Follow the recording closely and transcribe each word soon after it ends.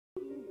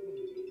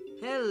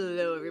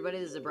Hello everybody,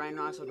 this is Brian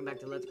Rocks. Welcome back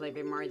to Let's Play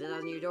Paper Mario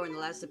 2000 Year Door. In the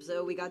last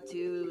episode, we got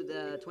to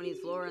the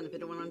 20th floor on the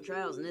Pit of 100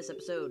 Trials. In this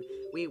episode,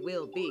 we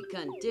will be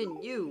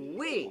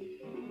continuing.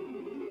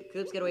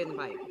 Coops, get away from the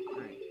pipe.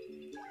 Alright.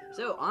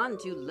 So, on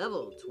to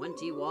level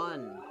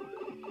 21.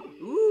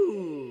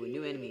 Ooh,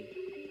 new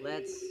enemy.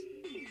 Let's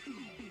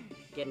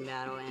get in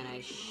battle, and I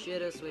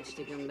should have switched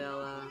to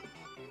Goombella.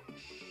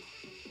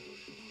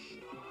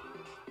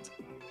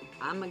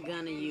 I'm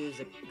gonna use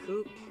a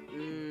Coop.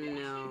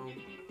 No.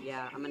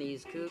 Yeah, I'm gonna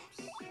use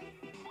Coops.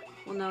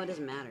 Well, no, it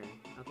doesn't matter.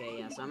 Okay,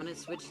 yeah, so I'm gonna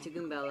switch to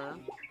Goombella.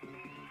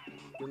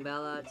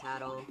 Goombella,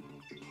 Tattle.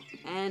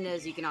 And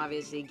as you can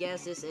obviously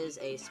guess, this is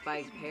a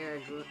spiked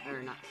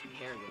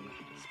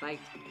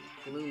spiked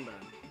Gloomba.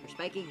 Or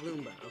spiky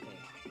Gloomba, okay.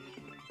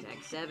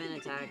 Attack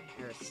 7,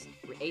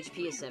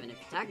 HP is 7.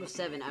 If attack was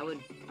 7, I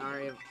would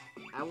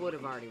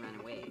have already run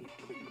away.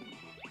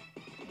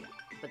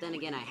 But then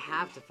again, I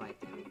have to fight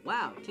them.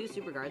 Wow, 2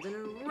 super guards in a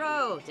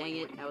row! Dang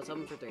it, I was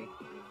hoping for 3.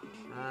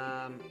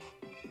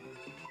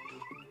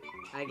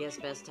 I guess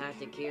best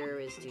tactic here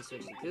is to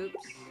switch to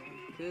Coops.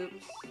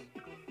 Coops.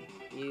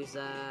 Use,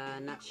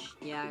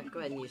 yeah, go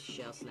ahead and use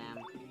Shell Slam.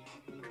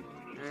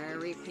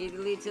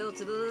 Repeatedly tilt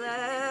to the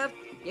left!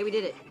 Yeah, we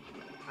did it!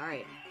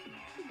 Alright.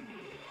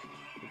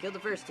 We killed the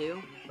first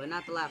 2, but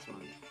not the last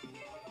one.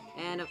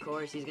 And, of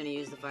course, he's gonna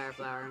use the Fire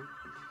Flower.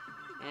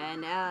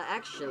 And,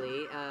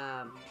 actually,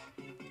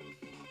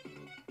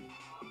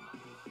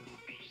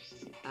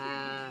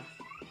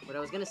 what I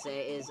was gonna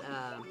say is,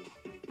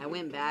 I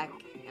went back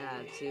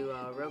to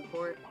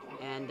Rogueport,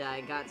 and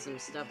I got some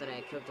stuff that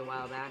I cooked a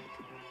while back.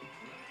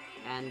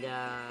 And,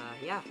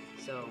 yeah,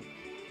 so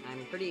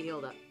I'm pretty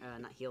healed up,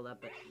 not healed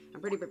up, but I'm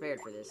pretty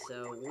prepared for this.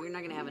 So we're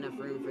not gonna have enough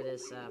room for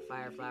this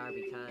Fire Flower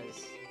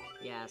because,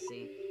 yeah,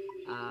 see,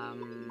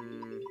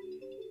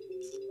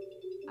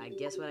 I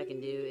guess what I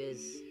can do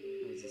is,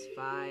 what is this,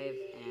 5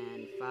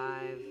 and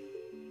 5,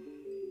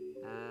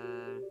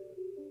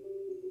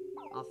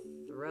 I'll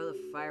throw the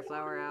Fire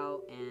Flower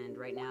out, and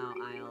right now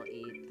I'll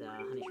eat the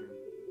Honey Shroom.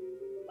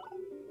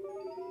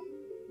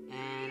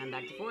 And I'm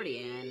back to 40,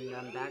 and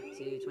I'm back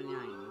to 29,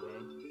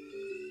 okay?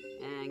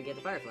 And get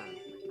the Fire Flower.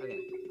 Okay,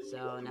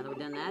 so now that we've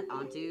done that,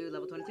 on to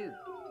level 22.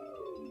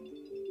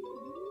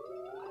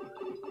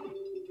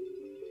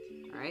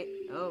 Alright,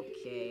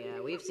 okay,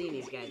 we've seen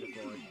these guys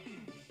before.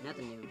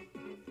 Nothing new.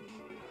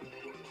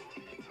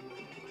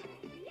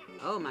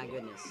 Oh my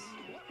goodness.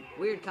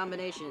 Weird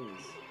combinations.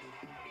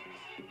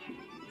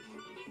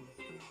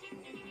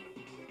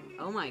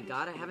 Oh my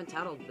god, I haven't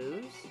tattled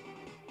Booze?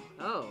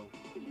 Oh.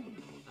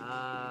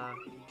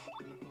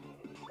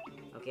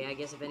 Okay, I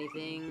guess if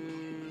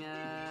anything,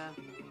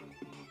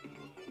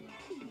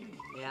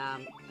 yeah,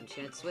 I'm just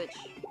gonna switch.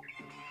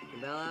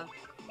 Goombella,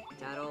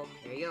 Tattle,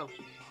 there you go.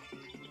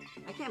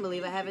 I can't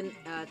believe I haven't,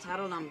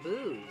 tattled on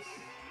Booze.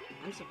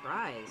 I'm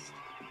surprised.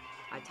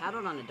 I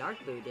tattled on a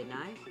Dark Boo, didn't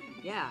I?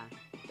 Yeah,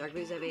 Dark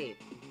Boos have 8.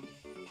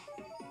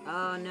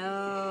 Oh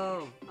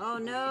no! Oh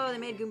no, they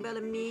made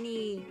Goombella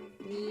meanie!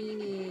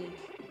 Meanie.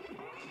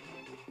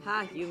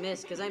 Ha, you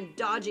missed, because I'm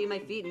dodging, my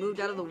feet moved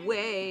out of the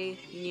way.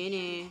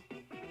 Nyeh.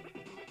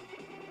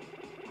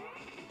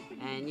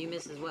 And you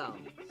missed as well.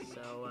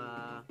 So,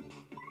 oh,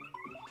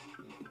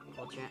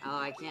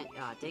 I can't,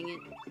 dang it.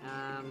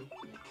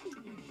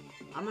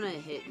 I'm gonna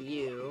hit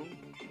you.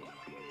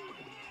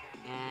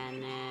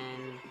 And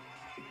then,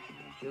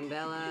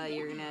 Goombella,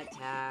 you're gonna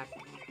attack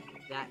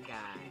that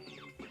guy.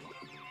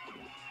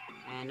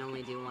 And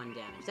only do 1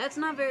 damage. That's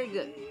not very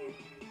good.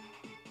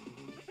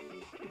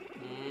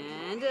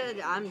 And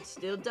I'm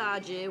still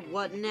dodging.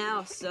 What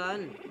now,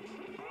 son?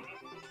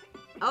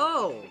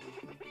 Oh!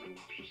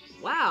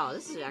 Wow,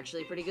 this is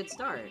actually a pretty good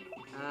start.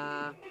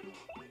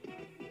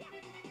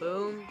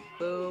 Boom,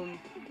 boom.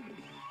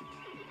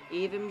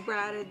 Even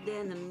brighter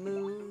than the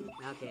moon.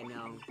 Okay,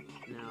 no.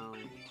 No.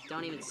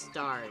 Don't even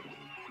start.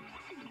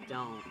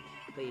 Don't.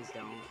 Please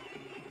don't.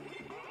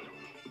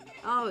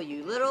 Oh,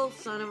 you little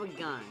son of a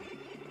gun.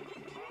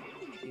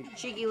 You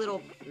cheeky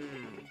little...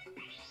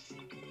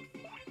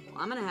 Well,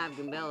 I'm gonna have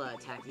Goombella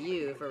attack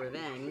you for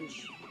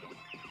revenge.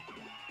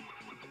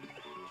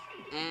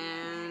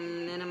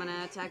 And then I'm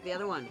gonna attack the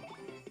other one.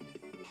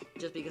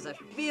 Just because I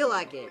feel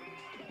like it.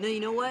 No, you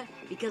know what?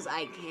 Because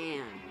I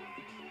can.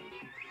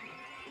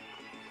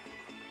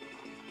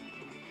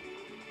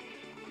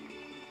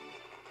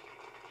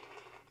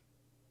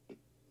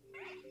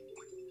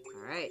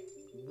 Alright.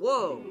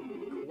 Whoa!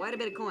 Quite a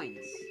bit of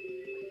coins.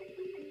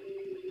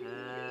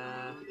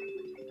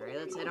 Alright,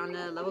 let's head on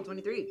to level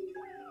 23.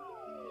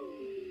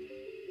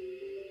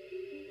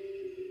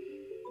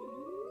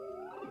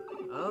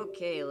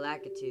 Okay,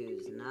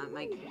 Lakitus. Not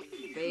my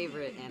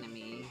favorite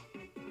enemy.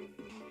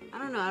 I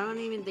don't know, I don't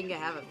even think I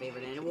have a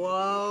favorite enemy.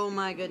 Whoa,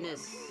 my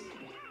goodness.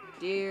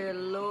 Dear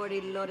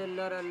lordy, lordy,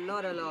 lordy,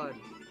 lordy, lord.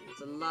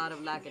 It's a lot of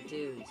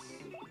Lakitus.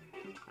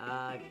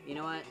 You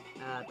know what?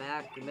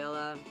 Back,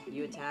 Goombella,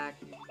 you attack.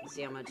 Let's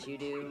see how much you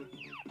do.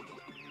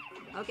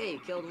 Okay, you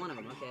killed one of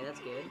them. Okay, that's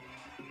good.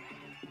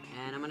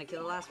 And I'm gonna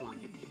kill the last one.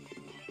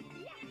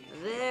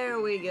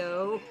 There we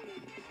go.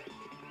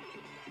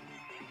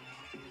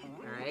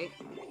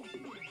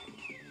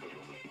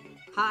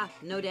 Ha!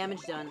 No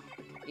damage done.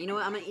 You know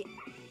what? I'm gonna...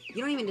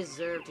 You don't even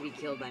deserve to be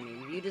killed by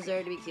me. You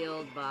deserve to be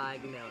killed by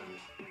Goombella.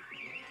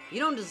 You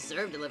don't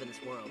deserve to live in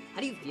this world.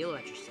 How do you feel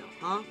about yourself,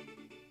 huh?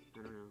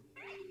 I don't know.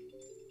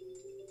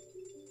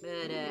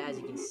 But, as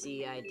you can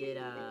see, I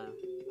did,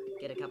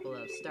 get a couple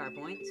of star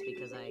points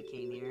because I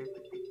came here.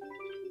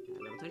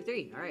 Level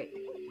 23. Alright.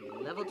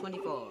 Level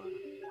 24.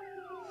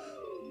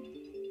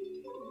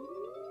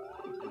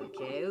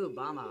 Okay, ooh,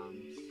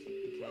 bombs.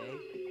 Okay.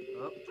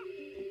 Oh.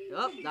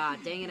 Oh, ah,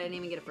 dang it, I didn't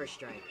even get a first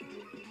strike.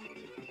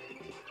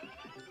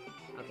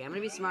 Okay, I'm gonna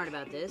be smart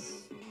about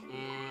this.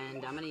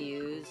 And I'm gonna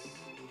use...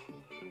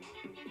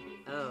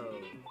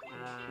 Oh,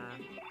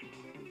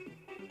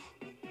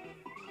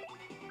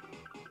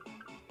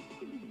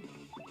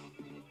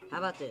 how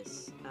about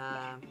this?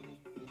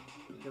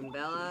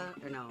 Goombella,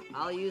 or no,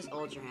 I'll use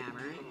Ultra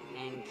Hammer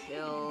and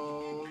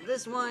kill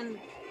this one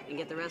and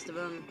get the rest of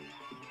them.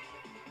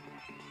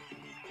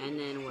 And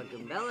then what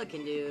Goombella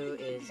can do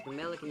is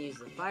Goombella can use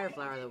the Fire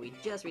Flower that we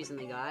just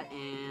recently got,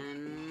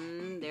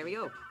 and there we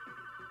go.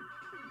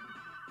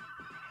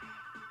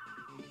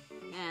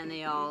 And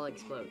they all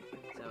explode.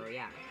 So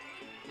yeah.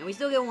 And we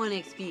still get 1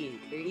 XP,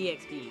 or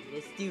EXP.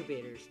 It's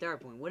stupid, or star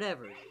point,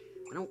 whatever.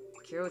 I don't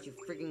care what you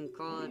freaking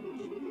call it.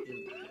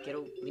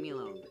 Just leave me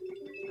alone.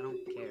 I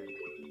don't care.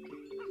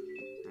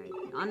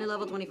 Alright, on to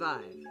level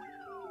 25.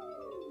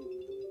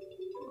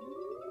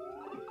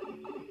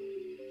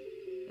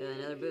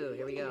 Another boo,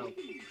 here we go.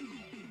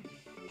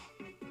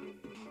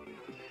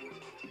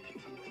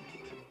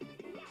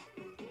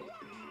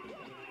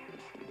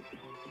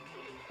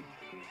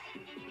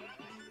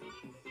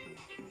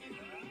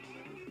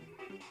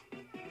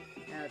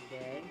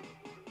 Okay.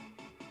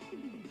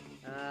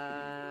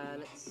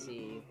 Let's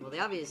see. Well, the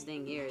obvious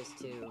thing here is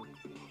to,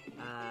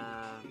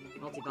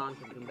 multi-bond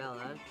with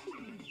Goombella.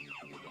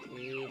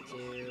 3,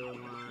 2,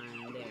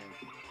 1, there.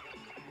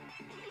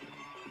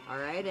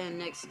 Alright, and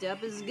next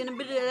up is gonna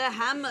be the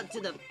hammer to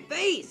the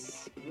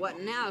face! What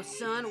now,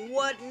 son?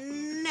 What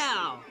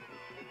now?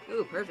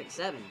 Ooh, perfect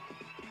 7.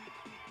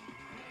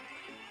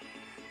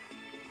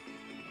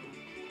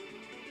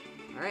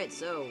 Alright,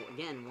 so,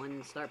 again,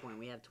 1 star point.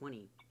 We have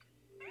 20.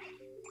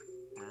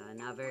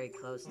 Not very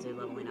close to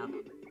leveling up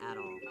at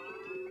all.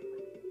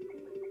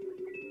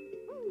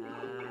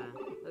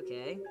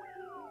 Okay.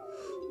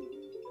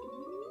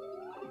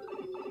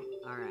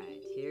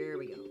 Alright, here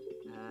we go.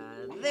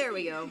 There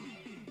we go!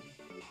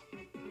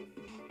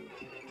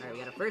 Alright, we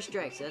got a first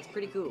strike, so that's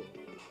pretty cool.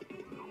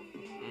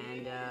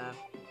 And,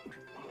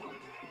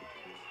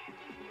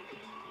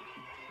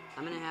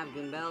 I'm gonna have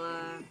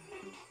Goombella.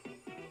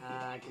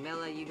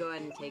 Goombella, you go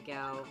ahead and take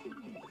out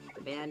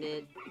the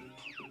bandit.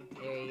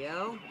 There you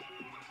go.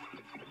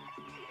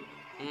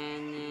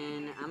 And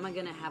then I'm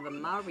gonna have a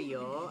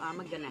Mario. I'm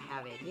gonna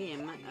have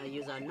him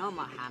use a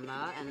normal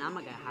hammer, and I'm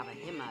gonna have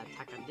him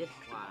attack this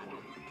one.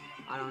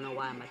 I don't know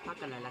why I'm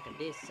attacking like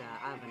this.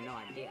 I have no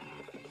idea.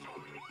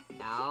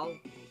 Ow.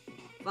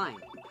 Fine.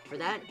 For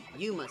that,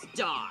 you must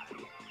die.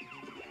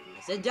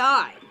 I said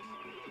die.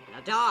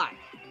 Now die.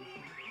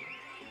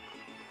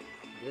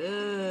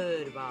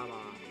 Good,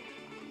 Baba.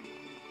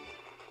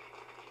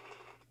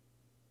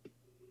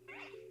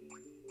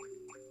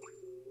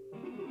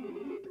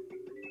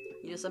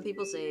 You know, some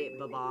people say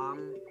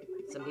ba-bomb.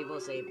 Some people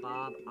say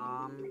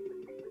bob-om.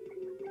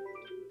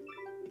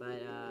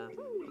 But,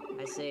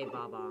 I say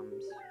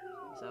bob-oms.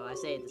 So I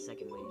say it the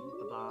second way.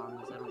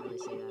 Ba-bombs. I don't really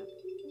say that.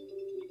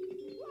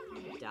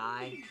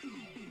 Die.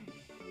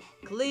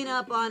 Clean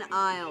up on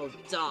aisle.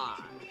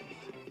 Die.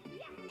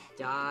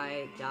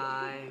 Die.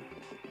 Die.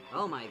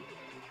 Oh my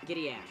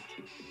giddy aunt.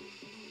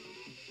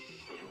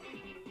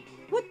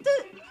 What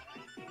the?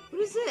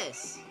 What is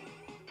this?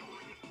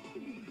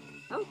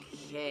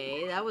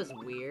 Okay, that was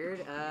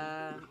weird.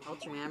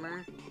 Ultra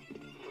Hammer.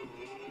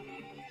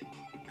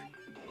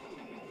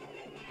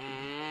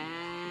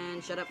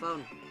 And shut up,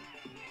 phone.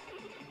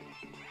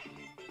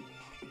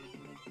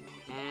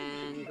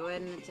 And go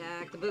ahead and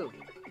attack the boo.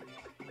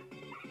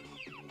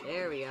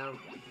 There we go.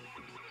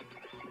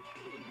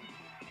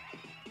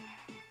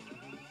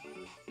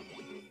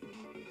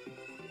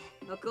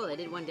 Oh, cool, they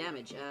did 1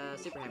 damage.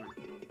 Super Hammer.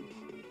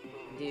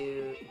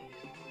 Dude.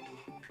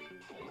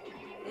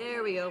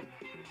 There we go.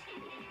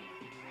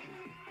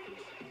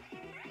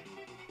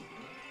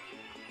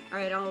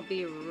 Alright, I'll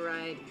be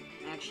right...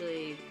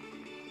 Actually...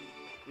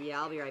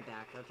 Yeah, I'll be right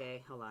back,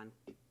 okay? Hold on.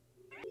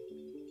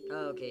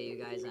 Okay, you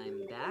guys,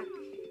 I'm back.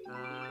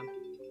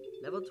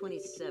 Level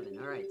 27.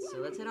 Alright, so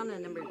let's head on to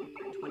number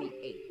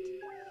 28.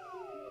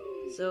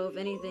 So, if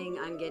anything,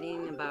 I'm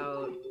getting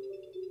about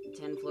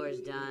 10 floors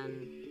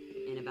done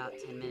in about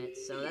 10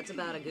 minutes. So, that's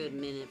about a good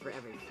minute for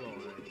every floor.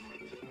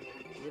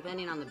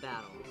 Depending on the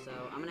battle. So,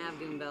 I'm gonna have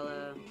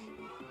Goombella...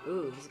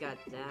 Ooh, he's got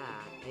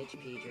that.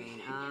 HP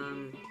drain.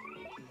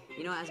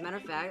 You know, as a matter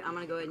of fact, I'm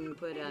gonna go ahead and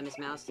put Miss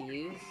Mouse to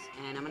use,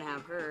 and I'm gonna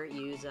have her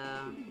use,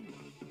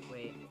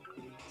 wait,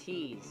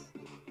 tease.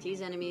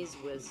 Tease enemies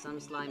with some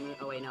slime.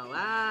 Oh, wait, no.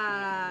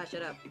 Ah,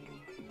 shut up.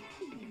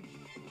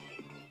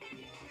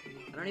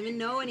 I don't even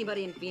know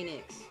anybody in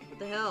Phoenix. What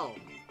the hell?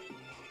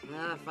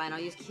 Fine, I'll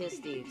use Kiss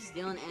Thief.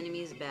 Steal an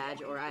enemy's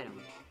badge or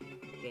item.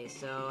 Okay,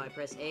 so I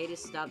press A to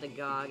stop the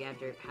GOG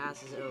after it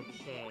passes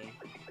okay.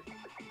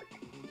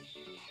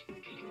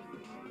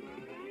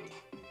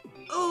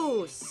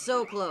 Oh,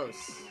 so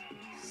close.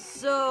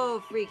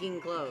 So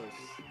freaking close.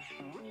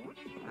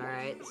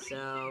 Alright,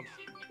 so...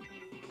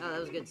 Oh, that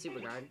was a good super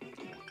guard.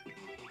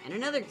 And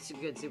another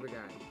good super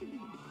guard.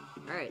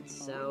 Alright,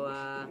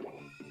 so,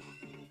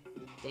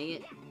 dang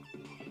it.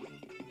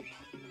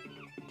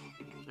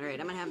 Alright,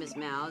 I'm gonna have Miss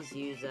Mouse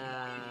use,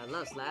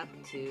 Love Slap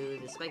to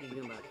the Spiky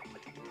Goomba.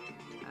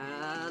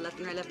 Left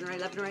and right, left and right,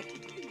 left and right.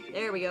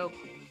 There we go.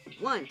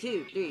 1,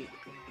 2, 3.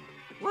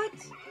 What?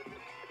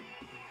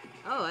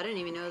 Oh, I didn't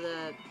even know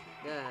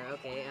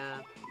okay,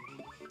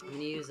 I'm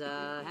gonna use,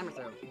 Hammer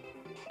Throw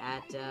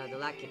at, the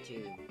Lactic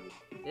Tube.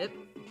 Yep,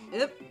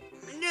 yep.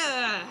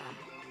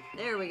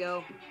 There we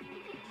go.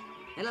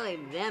 I don't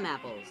like them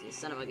apples, you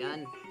son of a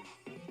gun.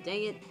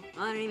 Dang it.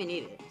 Well, I don't even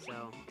need it,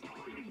 so...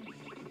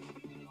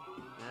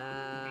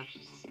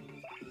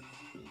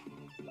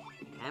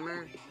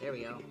 Hammer. There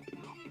we go.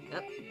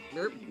 Yep.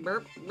 Burp,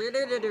 burp, burp.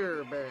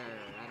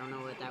 I don't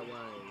know what that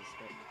was,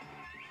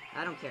 but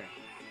I don't care.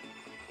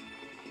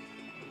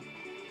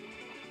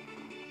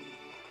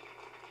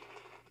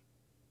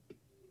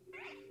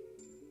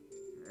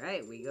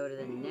 Alright, we go to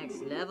the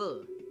next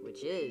level,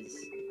 which is,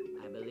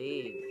 I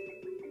believe,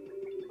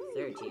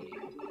 30.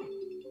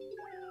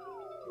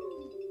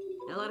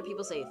 Now, a lot of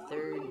people say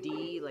third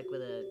D, like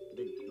with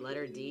the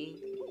letter D,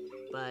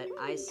 but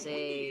I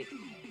say,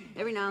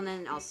 every now and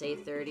then I'll say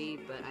 30,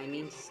 but I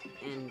mean,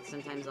 and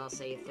sometimes I'll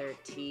say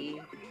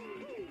 30.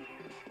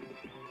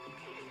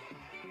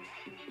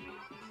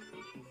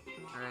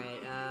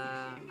 Alright,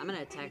 I'm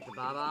gonna attack the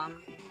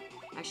Bob-omb.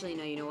 Actually,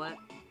 no, you know what?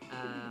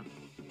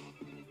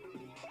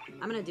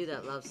 I'm gonna do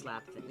that Love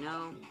Slap thing.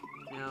 No,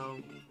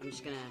 I'm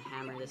just gonna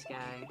hammer this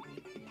guy.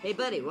 Hey,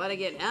 buddy, wanna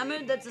get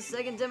hammered? That's the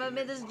second time I've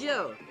made this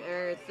joke.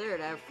 Or third,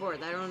 or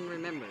fourth, I don't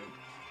remember.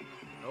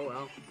 Oh,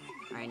 well.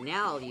 Alright,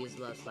 now I'll use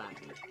Love Slap.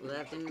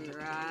 Left and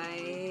right.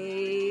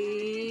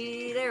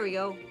 There we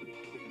go.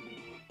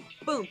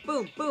 Boom,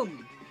 boom,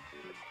 boom.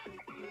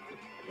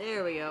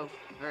 There we go.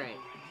 Alright.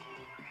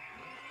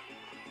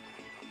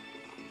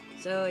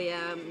 So,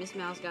 yeah, Miss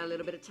Mouse got a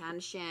little bit of time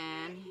to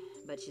shine.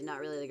 But she's not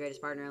really the greatest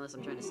partner unless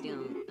I'm trying to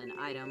steal an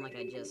item like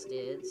I just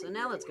did. So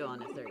now let's go on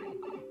to 30.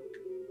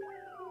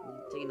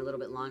 Taking a little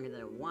bit longer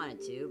than I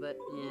wanted to, but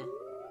yeah.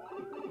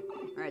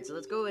 Alright, so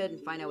let's go ahead and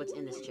find out what's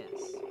in this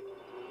chest.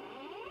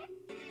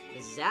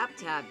 The Zap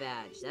Tab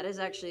badge. That is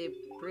actually a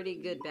pretty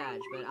good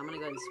badge, but I'm gonna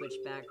go ahead and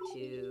switch back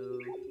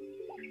to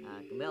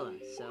Camilla.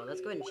 So let's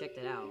go ahead and check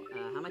that out.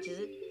 How much is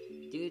it?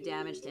 Do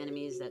damage to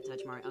enemies that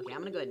touch Mario. Okay, I'm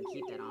gonna go ahead and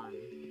keep that on.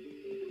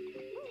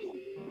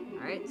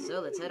 Alright, so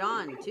let's head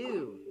on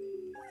to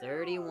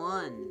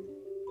 31.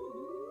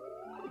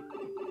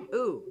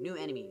 Ooh, new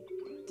enemy.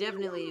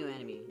 Definitely new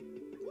enemy.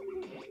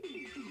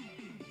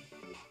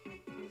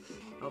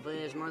 Hopefully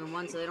there's more than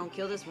one so they don't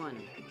kill this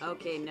one.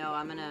 Okay, no,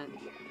 I'm gonna...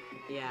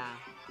 Yeah.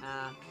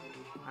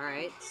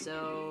 Alright,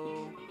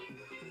 so...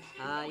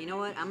 you know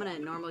what? I'm gonna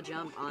normal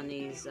jump on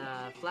these,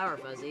 flower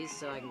fuzzies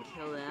so I can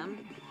kill them.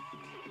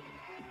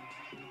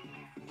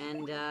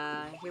 And,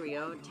 here we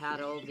go.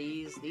 Tattle.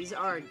 These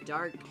are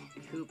Dark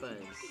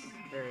Koopas.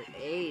 Or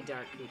a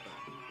Dark Koopa.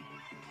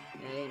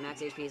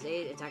 Max HP is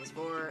 8, attack is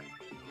 4.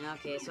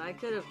 Okay, so I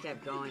could have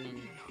kept going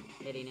and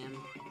hitting him.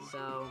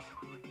 So,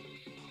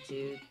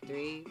 2,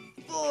 3,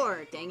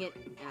 4! Dang it!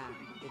 Yeah,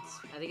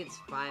 I think it's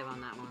 5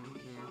 on that one.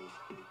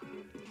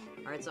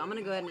 Yeah. Alright, so I'm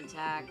gonna go ahead and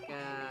attack,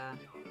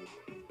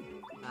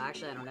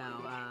 actually, I don't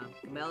know.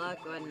 Camilla,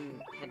 go ahead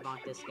and head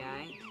bonk this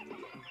guy.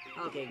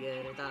 Okay,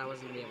 good. I thought I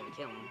wasn't gonna be able to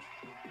kill him.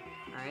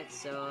 Alright,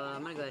 so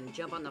I'm gonna go ahead and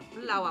jump on the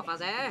flower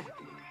fuzzy.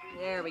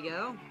 There we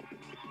go.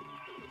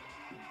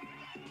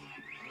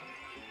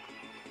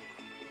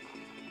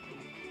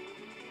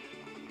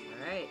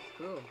 Alright,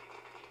 cool.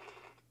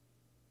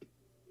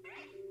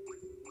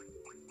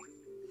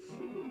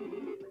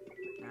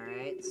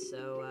 Alright,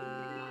 so,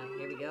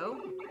 here we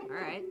go.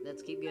 Alright,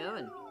 let's keep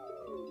going.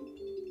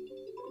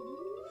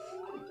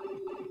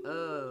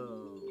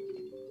 Oh.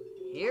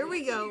 Here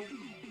we go.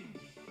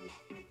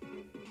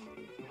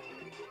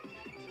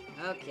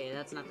 Okay,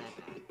 that's not that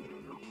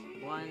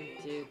bad. 1,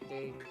 2,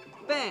 3,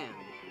 bam!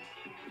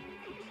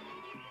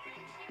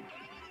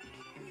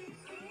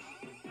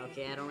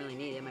 Okay, I don't really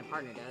need it, my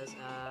partner does.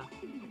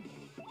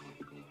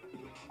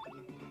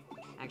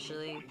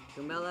 Actually,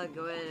 Camilla,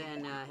 go ahead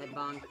and head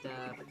bonk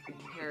the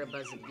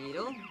Parabuzz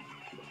Beetle.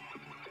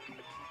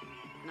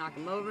 Knock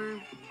him over.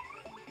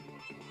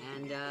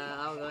 And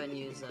I'll go ahead and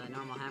use a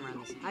normal hammer on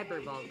this Hyper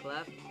Ball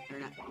Clef. Or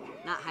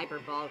not Hyper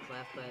Ball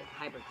Clef, but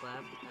Hyper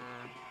Clef.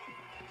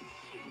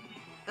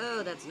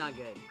 Oh, that's not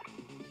good.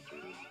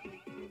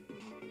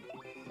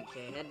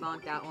 Okay, head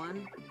bonk that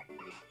one.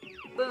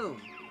 Boom!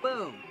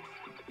 Boom!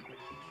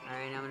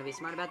 Alright, now I'm gonna be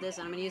smart about this,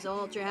 and I'm gonna use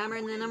Ultra Hammer,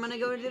 and then I'm gonna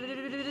go...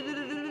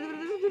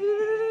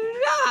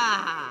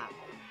 Ah!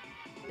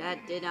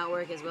 That did not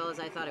work as well as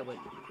I thought it would.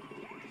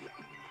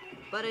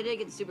 But I did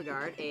get Super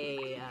Guard,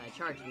 a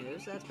charge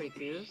move, so that's pretty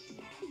cool.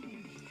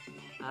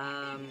 Go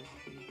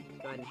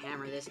ahead and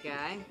hammer this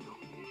guy.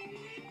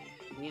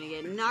 I'm gonna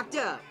get knocked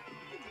up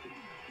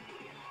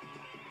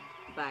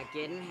by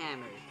getting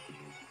hammered.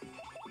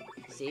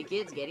 See,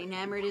 kids, getting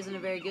hammered isn't a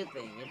very good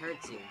thing. It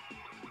hurts you.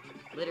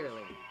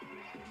 Literally.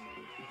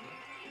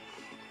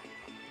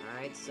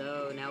 Alright,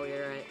 so now we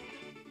are at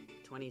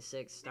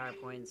 26 star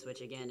points,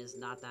 which again is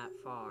not that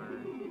far.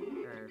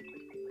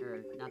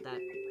 Or not that,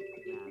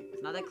 yeah,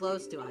 it's not that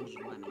close to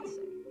 101, I'd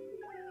say.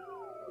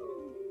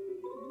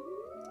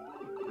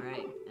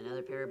 Alright,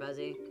 another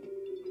Parabuzzy.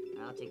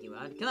 I'll take you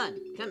out. Come on,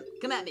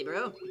 come at me,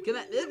 bro. Come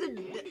at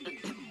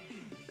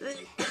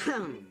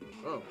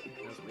Whoa,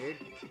 that was weird.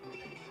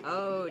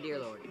 Oh, dear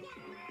lord.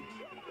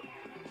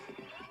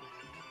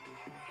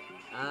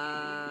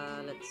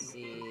 Let's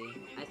see.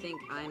 I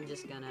think I'm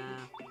just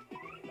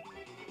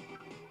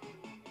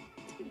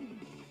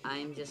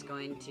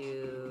going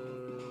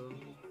to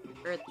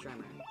Earth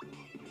Tremor.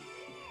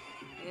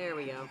 There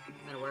we go.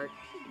 That'll work.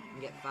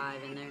 Get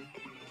 5 in there.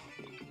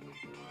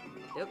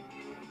 Yep.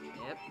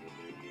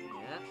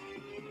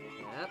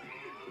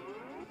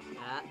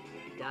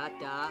 Da,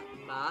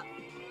 bop,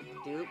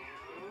 doop,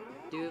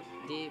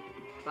 deep,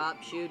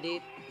 bop, shoo,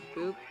 deep,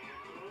 boop,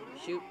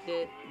 shoot,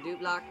 dip,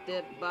 doop, lock,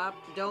 dip, bop,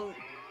 don't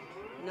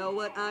know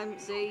what I'm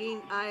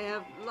saying, I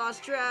have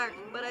lost track,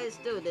 but I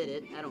still did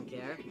it, I don't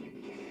care.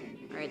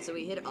 Alright, so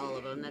we hit all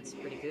of them, that's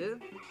pretty cool.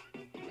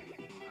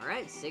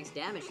 Alright, 6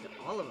 damage to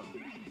all of them.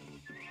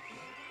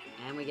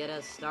 And we get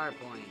a star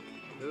point.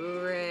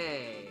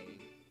 Hooray!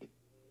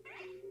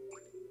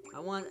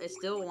 I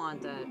still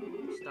want that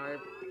star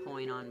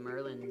point on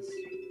Merlin's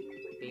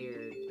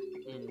beard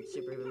in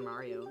Super Paper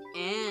Mario.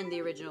 And the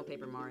original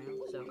Paper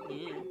Mario, so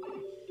yeah.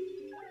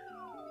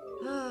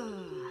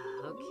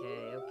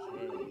 Okay.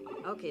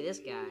 Okay, this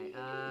guy.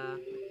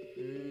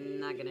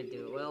 Not gonna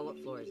do it. Well, what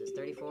floor is this?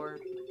 34?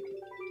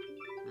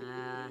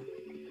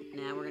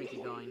 Nah, we're gonna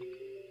keep going.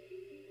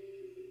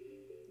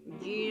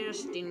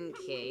 Just in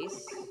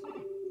case.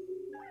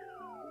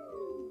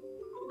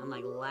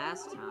 Unlike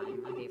last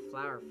time. Okay,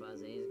 Flower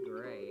Fuzzy is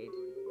great.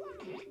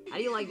 How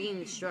do you like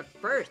being struck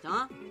first,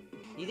 huh? Do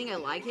you think I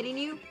like hitting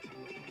you?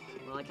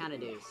 Well, I kinda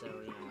do, so,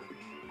 you know.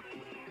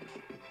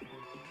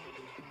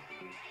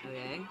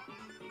 Okay.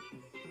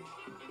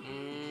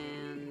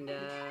 And,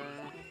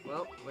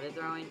 well, what are they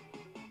throwing?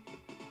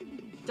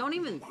 Don't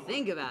even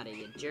think about it,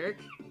 you jerk.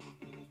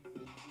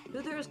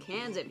 Who throws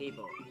cans at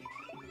people?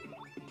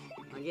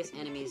 I guess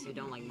enemies who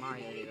don't like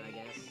Mario do, I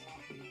guess.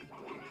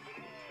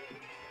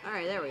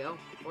 Alright, there we go.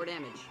 4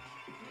 damage.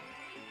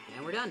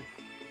 And we're done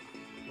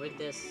with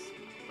this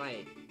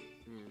fight.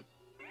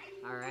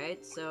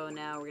 Alright, so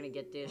now we're gonna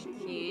get this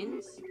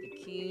Coons. The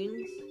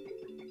Coons.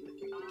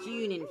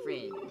 Coon and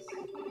friends.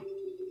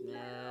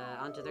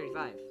 On to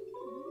 35.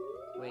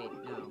 Wait,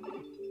 no.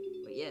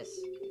 Wait, yes.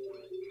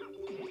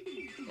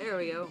 There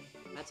we go.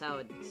 That's how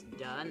it's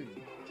done.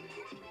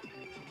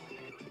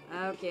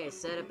 Okay,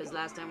 setup as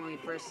last time when we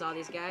first saw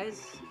these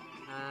guys.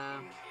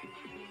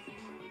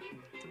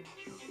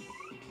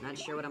 Not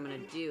sure what I'm gonna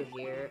do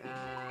here.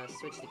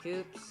 Switch the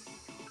coops,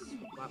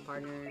 swap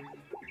partner,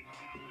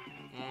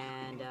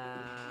 and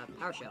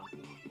power shell.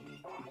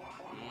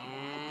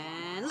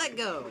 And let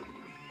go!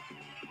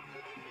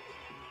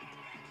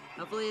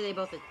 Hopefully they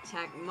both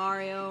attack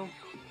Mario.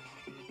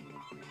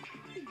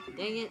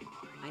 Dang it,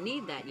 I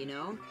need that, you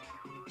know?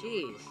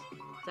 Jeez.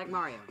 Attack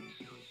Mario.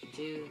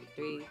 2,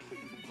 3,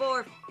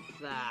 4.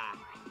 Ah.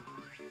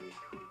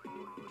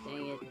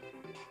 Dang it.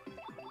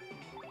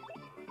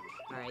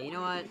 Alright, you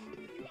know what?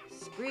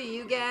 Screw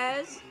you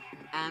guys.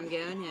 I'm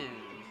going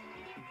home.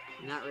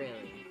 Not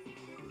really.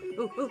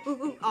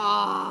 Ooh.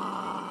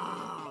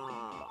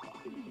 Oh.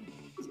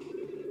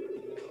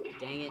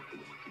 Dang it.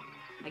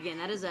 Again,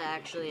 that is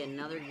actually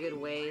another good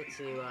way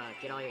to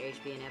get all your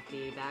HP and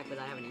FP back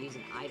without having to use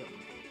an item.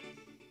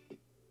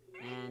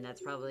 And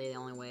that's probably the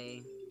only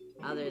way,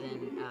 other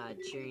than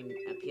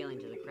appealing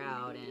to the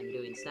crowd and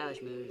doing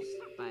stylish moves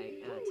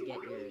to get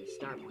your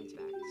star points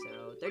back.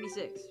 So,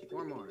 36.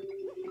 4 more.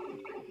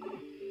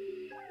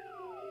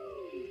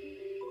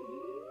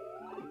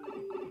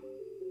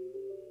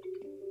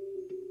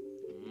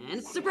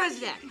 And surprise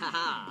attack!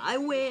 Haha! I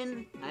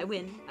win!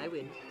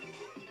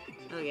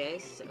 Okay,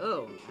 so,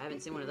 oh, I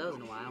haven't seen one of those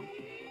in a while.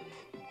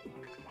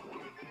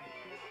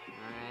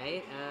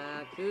 Alright,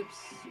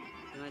 Coops,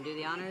 you wanna do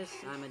the honors?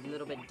 I'm a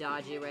little bit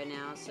dodgy right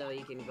now, so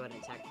you can go ahead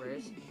and attack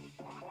first.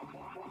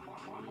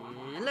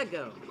 And let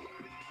go!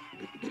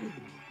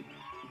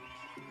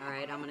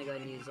 Alright, I'm gonna go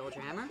ahead and use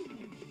Ultra Hammer.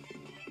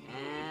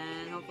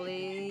 And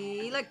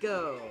hopefully, let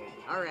go!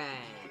 Alright.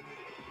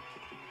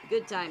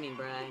 Good timing,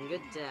 Brian,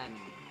 good timing.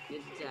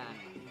 Good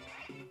timing.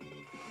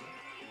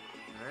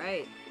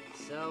 Alright.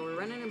 So, we're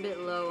running a bit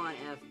low on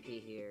FP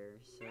here,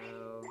 so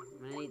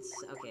I'm gonna need...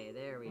 Okay,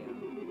 there we go.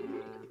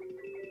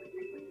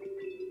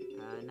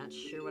 Not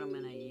sure what I'm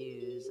gonna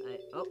use.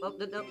 No.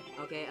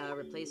 Okay,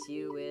 replace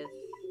you with...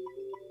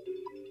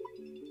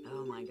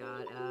 Oh my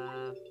god,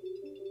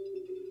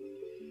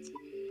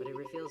 but it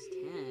refills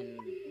 10.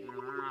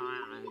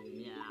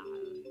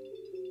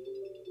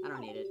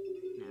 don't need it.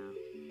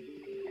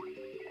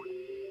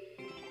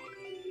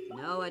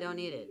 No. No, I don't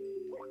need it.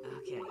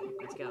 Okay,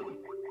 let's go.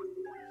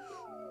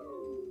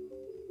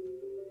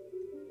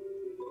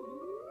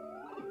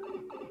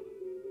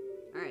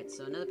 Alright,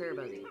 so another pair of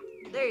Buzzy.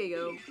 There you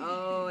go.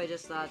 Oh, I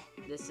just thought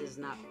this is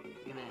not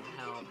gonna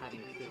help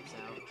having Coops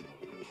out.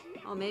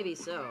 Oh, maybe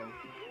so.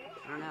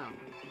 I don't know.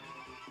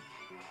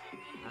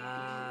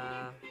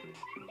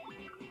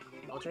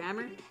 Ultra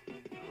Hammer?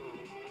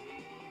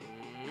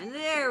 And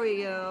there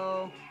we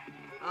go!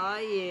 Oh,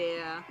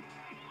 yeah.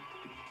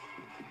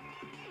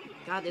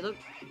 God, they look...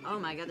 Oh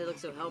my god, they look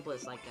so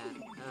helpless like that.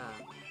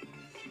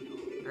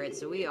 Alright,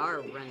 so we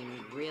are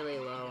running really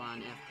low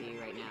on FP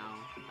right now.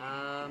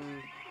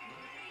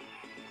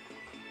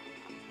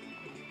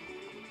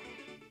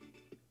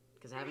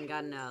 Because I haven't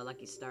gotten a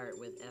lucky start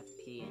with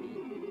FP in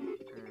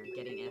it. Or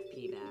getting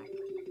FP back.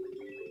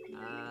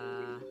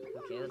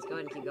 Okay, let's go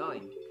ahead and keep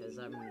going. Because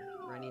I'm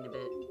running a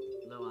bit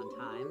low on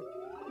time.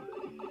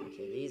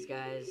 Okay, these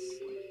guys...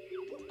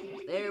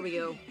 There we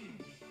go.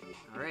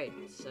 Alright,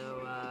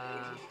 so,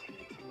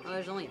 oh,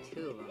 there's only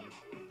 2 of them.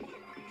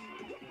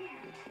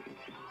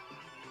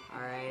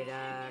 Alright,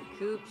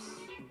 Coops.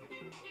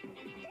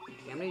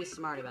 Okay, I'm gonna be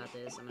smart about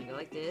this. I'm gonna go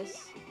like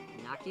this,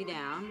 knock you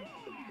down,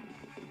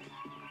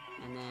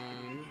 and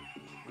then,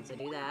 once I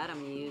do that, I'm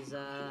gonna use,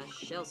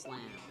 Shell Slam.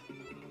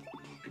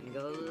 And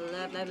go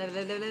left, left, left,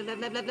 left, left, left,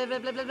 left, left,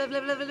 left, left, left,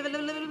 left, left, left,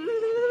 left,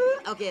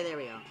 left. Okay, there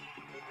we go.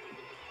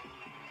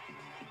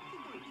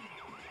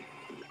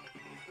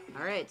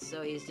 Alright,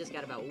 so he's just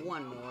got about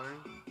 1 more.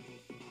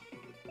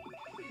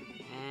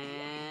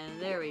 And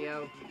there we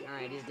go.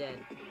 Alright, he's dead.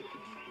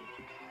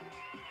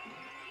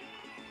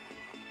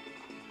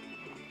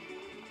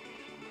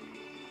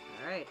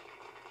 Alright,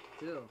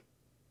 cool.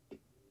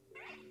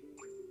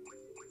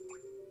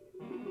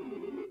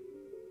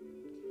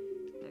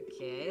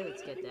 Okay,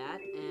 let's get that.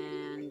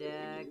 And,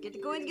 get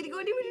it going, get it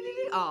going.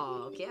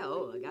 Oh, okay,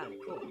 oh, I got it,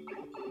 cool.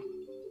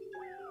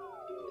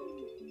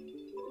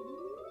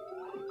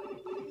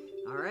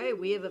 Alright,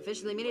 we have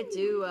officially made it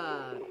to,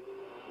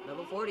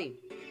 level 40.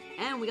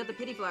 And we got the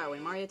Pity Flower.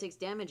 When Mario takes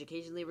damage,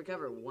 occasionally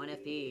recover 1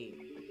 FP.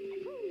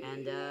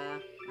 And,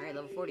 alright,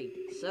 level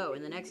 40. So,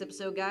 in the next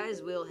episode,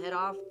 guys, we'll head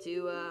off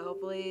to,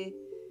 hopefully,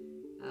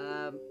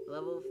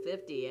 level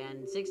 50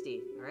 and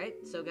 60.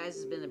 Alright, so guys,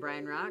 this has been the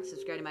Brian Rock.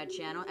 Subscribe to my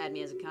channel, add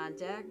me as a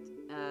contact.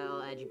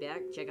 I'll add you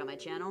back. Check out my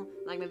channel.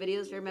 Like my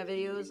videos, favorite my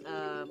videos.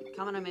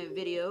 Comment on my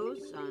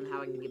videos on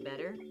how I can get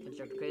better.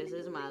 Constructive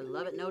criticism, I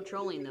love it. No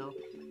trolling, though.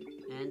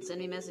 And send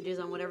me messages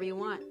on whatever you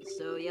want.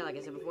 So, yeah, like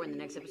I said before, in the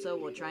next episode,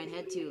 we'll try and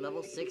head to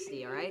level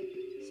 60, alright?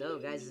 So,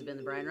 guys, this has been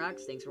the Brian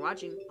Rocks. Thanks for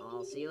watching.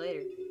 I'll see you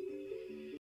later.